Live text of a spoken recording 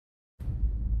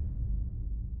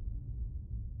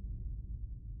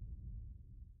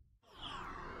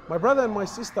My brother and my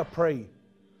sister, pray.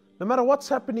 No matter what's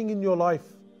happening in your life,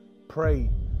 pray.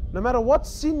 No matter what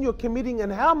sin you're committing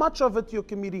and how much of it you're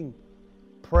committing,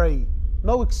 pray.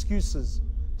 No excuses.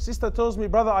 Sister tells me,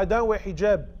 brother, I don't wear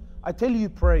hijab. I tell you,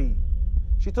 pray.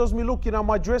 She tells me, look,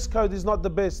 my dress code is not the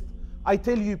best. I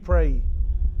tell you, pray.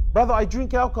 Brother, I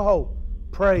drink alcohol.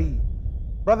 Pray.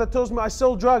 Brother tells me, I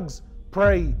sell drugs.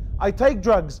 Pray. I take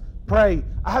drugs. Pray.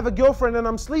 I have a girlfriend and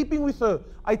I'm sleeping with her.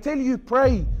 I tell you,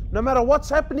 pray. No matter what's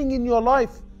happening in your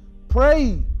life,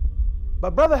 pray.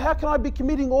 But brother, how can I be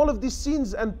committing all of these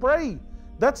sins and pray?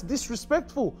 That's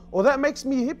disrespectful, or that makes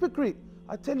me a hypocrite.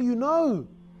 I tell you, no.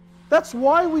 That's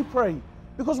why we pray.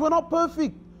 Because we're not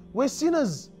perfect. We're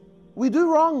sinners. We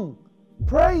do wrong.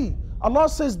 Pray. Allah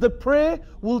says the prayer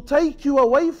will take you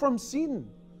away from sin.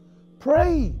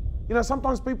 Pray.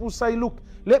 Sometimes people say, look,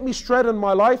 let me straighten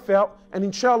my life out and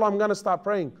inshallah I'm going to start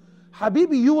praying.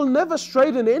 Habibi, you will never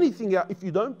straighten anything out if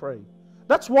you don't pray.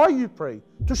 That's why you pray,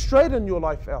 to straighten your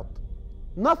life out.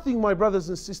 Nothing, my brothers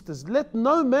and sisters, let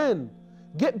no man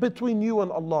get between you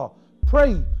and Allah.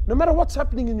 Pray. No matter what's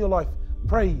happening in your life,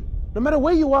 pray. No matter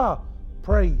where you are,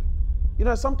 pray.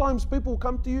 Sometimes people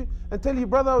come to you and tell you,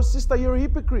 brother or sister, you're a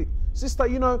hypocrite. Sister,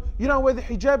 you don't wear the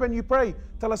hijab and you pray.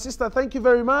 Tell a sister, thank you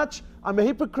very much. I'm a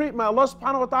hypocrite. May Allah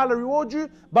subhanahu wa ta'ala reward you.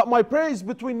 But my prayer is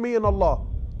between me and Allah.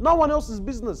 No one else's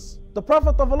business. The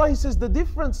Prophet of Allah, he says the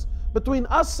difference between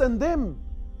us and them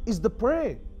is the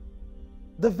prayer.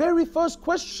 The very first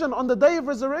question on the day of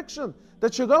resurrection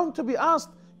that you're going to be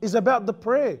asked is about the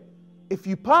prayer. If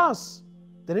you pass,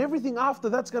 then everything after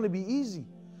that's going to be easy.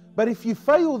 But if you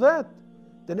fail that,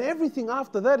 then everything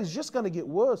after that is just going to get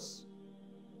worse.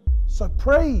 So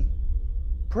pray.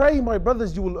 Pray, my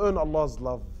brothers, you will earn Allah's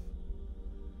love.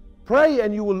 Pray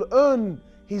and you will earn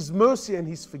His mercy and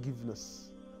His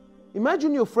forgiveness.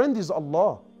 Imagine your friend is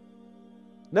Allah.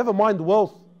 Never mind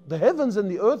wealth. The heavens and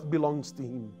the earth belongs to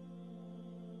Him.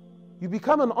 You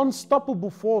become an unstoppable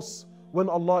force when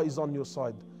Allah is on your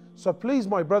side. So please,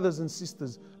 my brothers and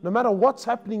sisters, no matter what's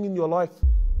happening in your life,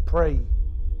 pray.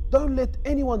 Don't let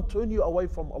anyone turn you away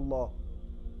from Allah.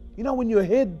 When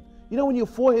your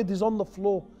forehead is on the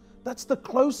floor, that's the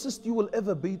closest you will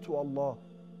ever be to Allah.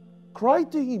 Cry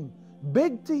to Him,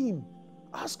 beg to Him,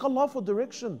 ask Allah for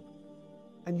direction,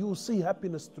 and you will see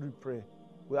happiness through prayer.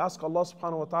 We ask Allah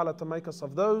subhanahu wa ta'ala to make us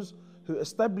of those who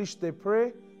establish their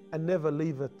prayer and never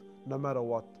leave it, no matter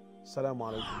what. Assalamu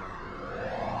alaikum.